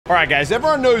All right, guys,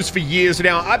 everyone knows for years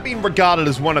now, I've been regarded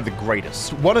as one of the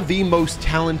greatest, one of the most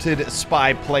talented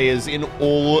spy players in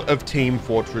all of Team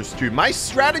Fortress 2. My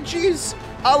strategies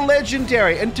are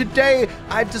legendary, and today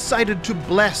I've decided to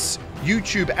bless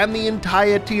YouTube and the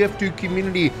entire TF2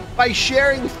 community by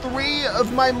sharing 3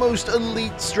 of my most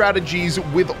elite strategies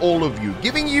with all of you,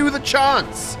 giving you the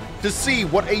chance to see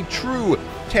what a true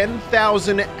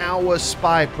 10,000-hour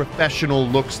spy professional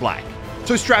looks like.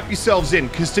 So strap yourselves in,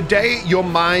 because today your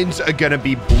minds are going to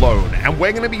be blown, and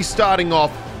we're going to be starting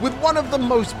off with one of the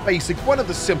most basic, one of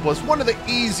the simplest, one of the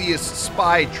easiest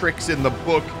spy tricks in the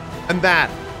book, and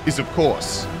that is, of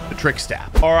course, the trick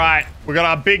stab. All right, we got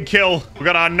our big kill, we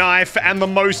got our knife, and the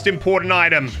most important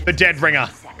item, the Dead Ringer.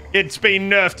 It's been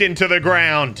nerfed into the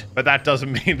ground, but that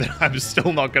doesn't mean that I'm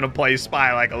still not going to play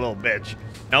spy like a little bitch.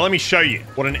 Now let me show you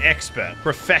what an expert,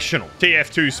 professional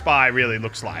TF2 spy really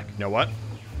looks like. You know what?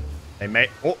 They may...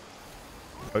 Oh.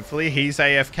 Hopefully he's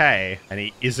AFK and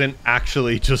he isn't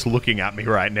actually just looking at me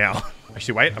right now.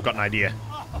 Actually, wait. I've got an idea.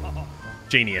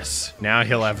 Genius. Now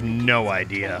he'll have no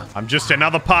idea. I'm just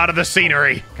another part of the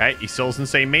scenery. Okay, he still hasn't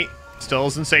seen me. Still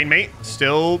hasn't seen me.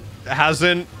 Still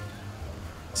hasn't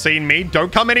seen me.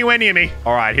 Don't come anywhere near me.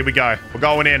 All right, here we go. We're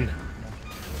going in.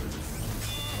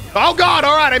 Oh, God.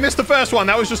 All right, I missed the first one.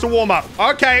 That was just a warm-up.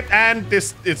 Okay, and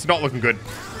it's not looking good.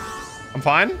 I'm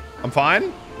fine. I'm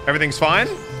fine. Everything's fine.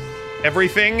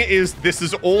 This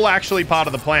is all actually part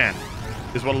of the plan,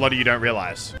 is what a lot of you don't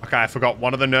realize. Okay, I forgot.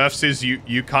 One of the nerfs is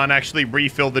you can't actually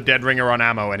refill the Dead Ringer on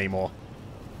ammo anymore.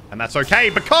 And that's okay,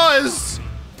 because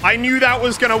I knew that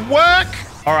was gonna work.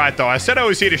 All right, though. I said I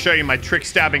was here to show you my trick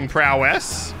stabbing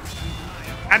prowess.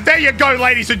 And there you go,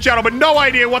 ladies and gentlemen. No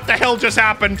idea what the hell just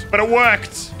happened, but it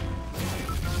worked.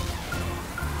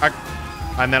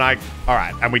 And then all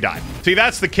right, and we died. See,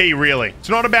 that's the key, really. It's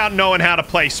not about knowing how to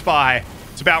play spy.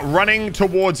 It's about running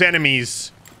towards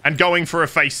enemies and going for a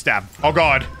face stab. Oh,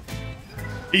 God.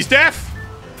 He's deaf.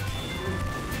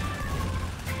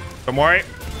 Don't worry.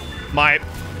 My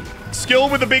skill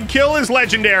with a big kill is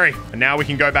legendary. And now we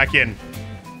can go back in.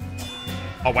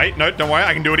 Oh, wait. No, don't worry.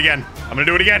 I can do it again. I'm going to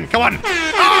do it again. Come on.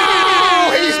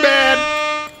 Oh, he's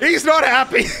mad. He's not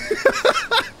happy.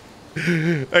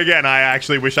 Again, I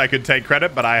actually wish I could take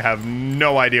credit, but I have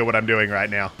no idea what I'm doing right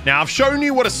now. Now, I've shown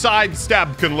you what a side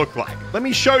stab can look like. Let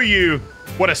me show you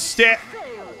what a step...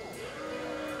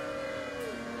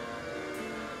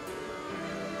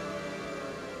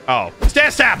 Oh, stair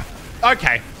stab!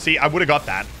 Okay, see, I would have got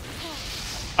that.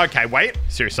 Okay, wait.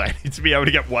 Seriously, I need to be able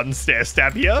to get one stair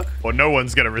stab here, or no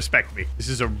one's going to respect me. This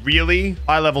is a really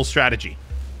high-level strategy.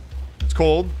 It's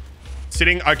called...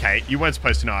 sitting. Okay, you weren't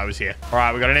supposed to know I was here. All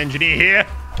right, we got an engineer here.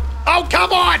 Oh,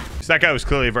 come on! So that guy was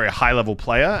clearly a very high-level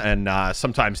player, and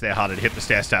sometimes they're harder to hit the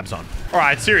stair stabs on. All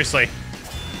right, seriously.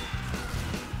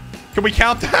 Can we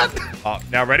count that? Oh,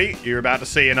 now ready? You're about to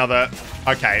see another...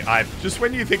 Okay, just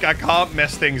when you think I can't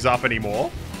mess things up anymore.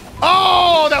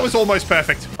 Oh, that was almost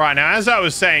perfect. All right, now, as I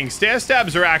was saying, stair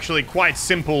stabs are actually quite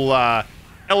simple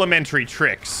elementary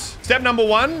tricks. Step number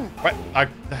 1... What?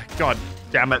 God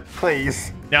damn it,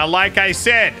 please. Now, like I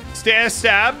said, stair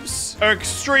stabs are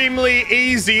extremely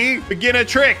easy beginner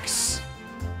tricks.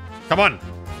 Come on.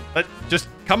 Just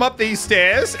come up these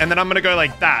stairs, and then I'm going to go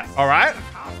like that, all right?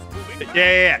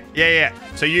 Yeah.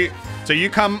 So you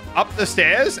come up the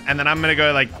stairs, and then I'm going to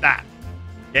go like that.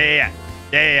 Yeah.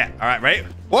 All right, ready?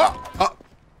 Whoa! Oh.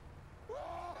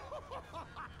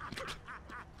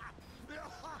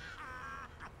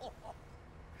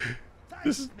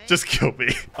 Just kill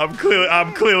me. I'm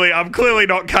clearly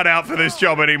not cut out for this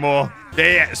job anymore.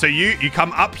 Yeah. So you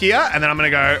come up here, and then I'm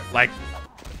gonna go like.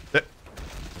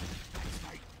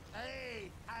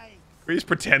 Please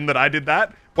pretend that I did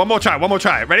that. One more try.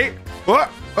 Ready?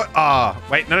 What?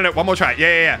 Wait. No. One more try.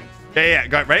 Yeah.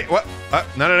 Go. Ready? What?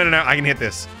 No. I can hit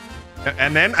this.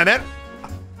 And then.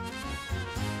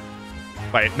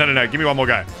 Wait. No. Give me one more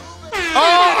go.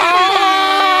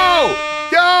 Oh!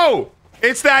 Yo!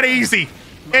 It's that easy.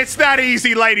 It's that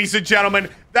easy, ladies and gentlemen.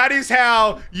 That is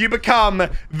how you become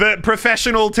the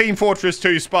professional Team Fortress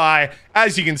 2 spy.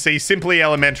 As you can see, simply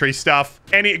elementary stuff.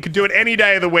 Could do it any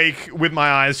day of the week with my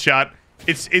eyes shut.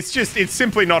 It's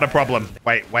simply not a problem.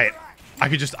 Wait. I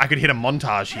could hit a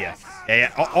montage here.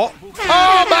 Yeah. Oh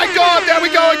my God, there we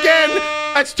go again.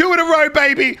 That's 2 in a row,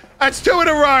 baby. That's 2 in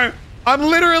a row. I'm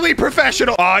literally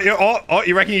professional. Oh,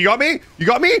 you reckon you got me? You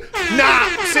got me? Nah,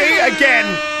 see,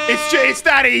 again, it's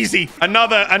that easy.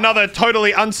 Another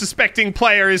totally unsuspecting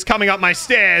player is coming up my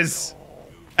stairs.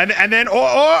 And then,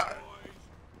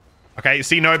 okay,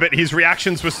 see, no, but his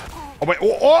reactions was, oh, wait,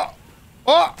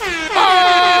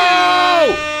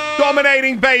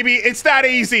 Dominating, baby. It's that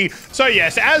easy. So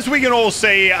yes, as we can all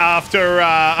see after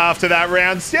that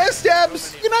round, stair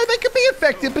stabs, you know, they can be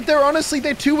effective, but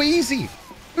they're too easy.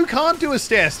 Who can't do a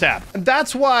stair stab? And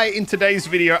that's why in today's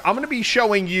video, I'm going to be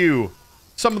showing you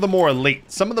some of the more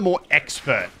elite, some of the more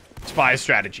expert spy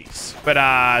strategies. But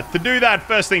to do that,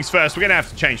 first things first, we're gonna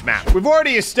have to change map. We've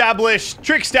already established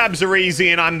trick stabs are easy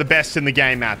and I'm the best in the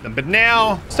game at them. But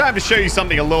now it's time to show you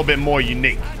something a little bit more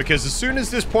unique, because as soon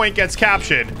as this point gets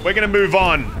captured, we're gonna move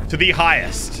on to the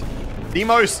highest, the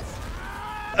most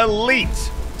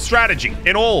elite strategy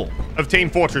in all of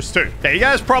Team Fortress 2. Okay, you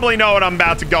guys probably know what I'm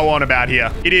about to go on about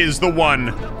here. It is the one,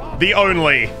 the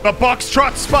only, the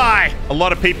Boxtrot Spy. A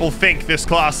lot of people think this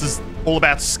class is all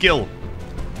about skill,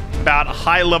 about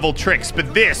high-level tricks,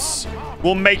 but this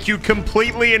will make you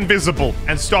completely invisible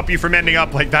and stop you from ending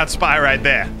up like that spy right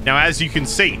there. Now, as you can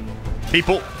see,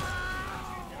 people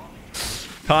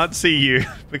can't see you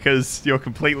because you're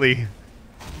completely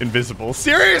invisible.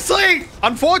 Seriously!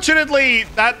 Unfortunately,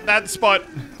 that spot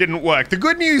didn't work. The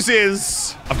good news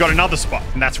is I've got another spot,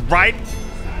 and that's right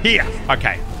here.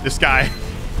 Okay, this guy,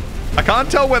 I can't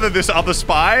tell whether this other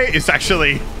spy is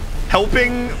actually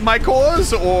helping my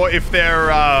cause or if they're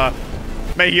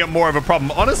making it more of a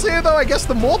problem. Honestly, though, I guess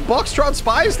the more Boxtrot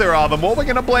spies there are, the more we're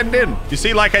gonna blend in. You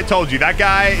see, like I told you, that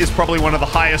guy is probably one of the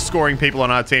highest scoring people on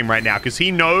our team right now because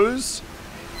he knows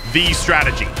the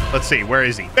strategy. Let's see, where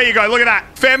is he? There you go, look at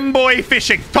that. Femboy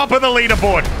fishing, top of the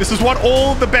leaderboard. This is what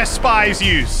all the best spies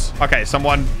use. Okay,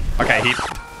 someone, okay, he...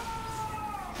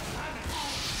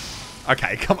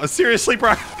 Okay, come on, seriously,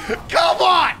 bro? Come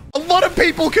on! A lot of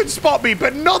people can spot me,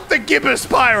 but not the Gibber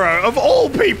Spyro, of all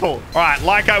people. All right,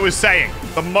 like I was saying,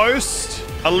 the most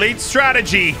elite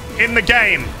strategy in the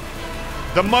game.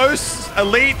 The most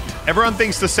elite, everyone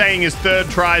thinks the saying is third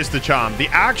tries the charm. The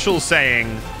actual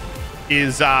saying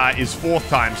is fourth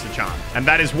times the charm. And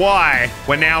that is why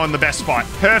we're now in the best spot.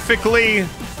 Perfectly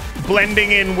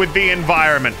blending in with the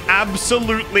environment.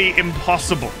 Absolutely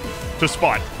impossible to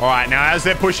spot. All right, now as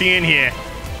they're pushing in here,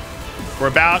 we're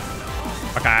about...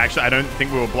 Okay, actually, I don't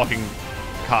think we were blocking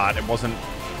the cart. It wasn't...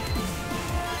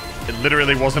 It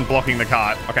literally wasn't blocking the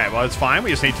cart. Okay, well, it's fine. We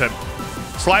just need to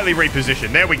slightly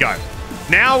reposition. There we go.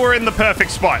 Now we're in the perfect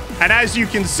spot. And as you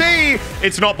can see,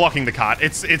 it's not blocking the cart.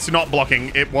 It's not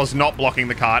blocking. It was not blocking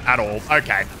the cart at all.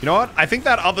 Okay. You know what? I think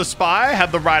that other spy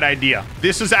had the right idea.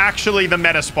 This is actually the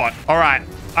meta spot. All right.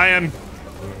 I am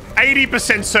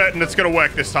 80% certain it's going to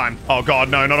work this time. Oh, God,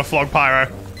 no, not a Flog Pyro.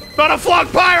 Not a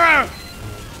Flog Pyro!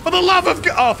 For the love of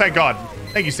God. Oh, thank God.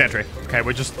 Thank you, Sentry. Okay,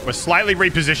 we're slightly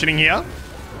repositioning here.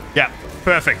 Yeah,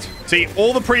 perfect. See,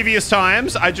 all the previous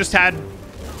times, I just had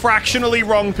fractionally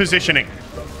wrong positioning.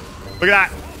 Look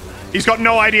at that. He's got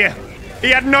no idea. He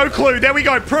had no clue. There we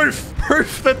go. Proof.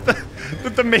 Proof that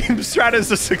the meme strat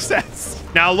is a success.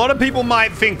 Now, a lot of people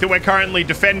might think that we're currently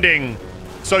defending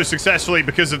so successfully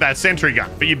because of that sentry gun,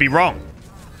 but you'd be wrong.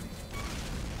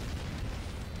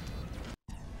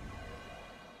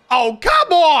 Oh,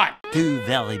 come on! 2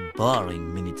 very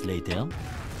boring minutes later.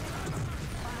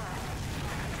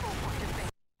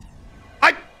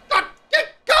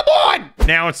 Come on!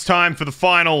 Now it's time for the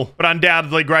final, but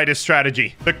undoubtedly greatest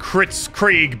strategy. The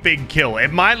Kritzkrieg big kill.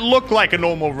 It might look like a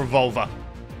normal revolver.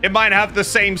 It might have the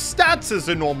same stats as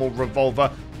a normal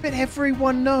revolver, but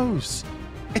everyone knows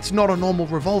it's not a normal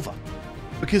revolver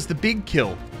because the big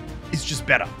kill is just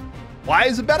better. Why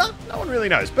is it better? No one really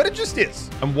knows, but it just is.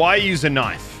 And why use a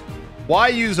knife? Why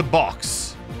use a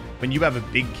box when you have a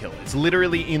big kill? It's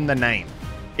literally in the name.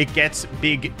 It gets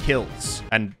big kills.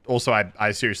 And also,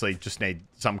 I seriously just need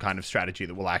some kind of strategy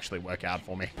that will actually work out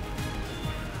for me.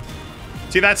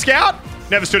 See that scout?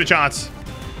 Never stood a chance.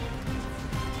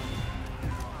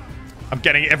 I'm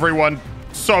getting everyone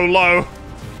so low.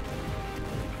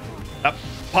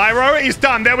 Pyro is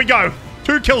done. There we go.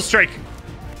 2 kill streak.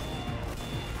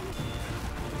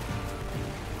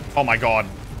 Oh my God.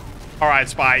 All right,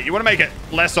 Spy. You want to make it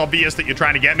less obvious that you're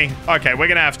trying to get me? Okay, we're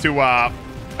going to have to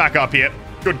back up here.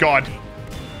 Good God.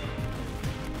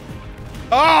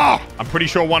 Oh! I'm pretty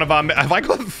sure one of them... Have I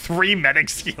got 3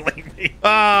 medics healing me?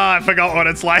 Ah, I forgot what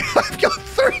it's like. I've got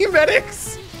 3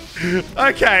 medics.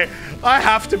 Okay, I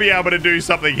have to be able to do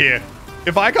something here.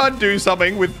 If I can't do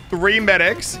something with 3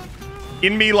 medics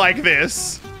in me like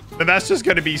this, then that's just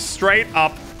going to be straight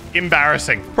up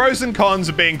embarrassing. Pros and cons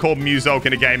of being called Muzilk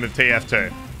in a game of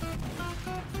TF2.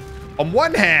 On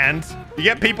one hand, you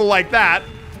get people like that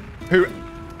who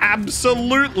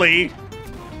absolutely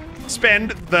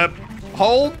spend the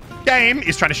whole game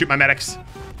is trying to shoot my medics.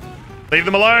 Leave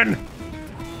them alone.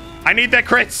 I need their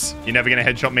crits. You're never going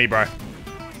to headshot me, bro.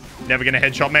 Never going to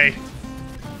headshot me.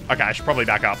 Okay, I should probably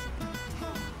back up.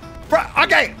 Bro,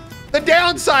 okay. The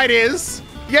downside is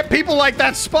you get people like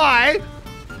that spy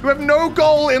who have no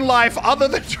goal in life other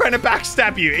than trying to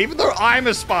backstab you, even though I'm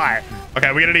a spy.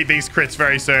 Okay, we're gonna need these crits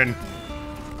very soon.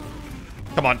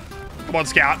 Come on. Come on,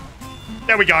 Scout.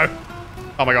 There we go.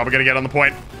 Oh my god, we're gonna get on the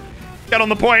point. Get on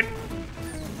the point.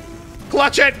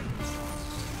 Clutch it.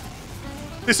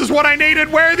 This is what I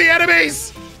needed. Where are the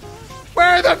enemies? Where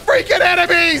are the freaking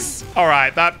enemies? All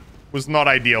right, that was not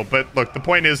ideal, but look, the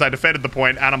point is I defended the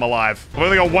point and I'm alive. I've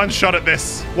only got one shot at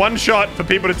this. One shot for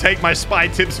people to take my spy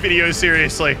tips video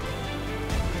seriously.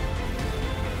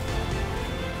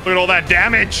 Look at all that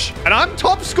damage. And I'm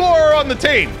top scorer on the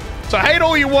team. So hate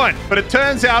all you want, but it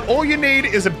turns out all you need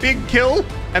is a big kill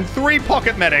and 3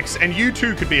 pocket medics, and you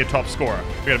too could be a top scorer.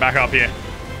 We gotta back up here.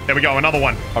 There we go, another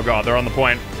one. Oh god, they're on the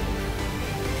point.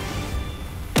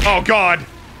 Oh god.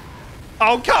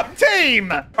 Oh, come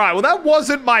team! All right, well, that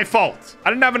wasn't my fault.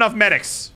 I didn't have enough medics.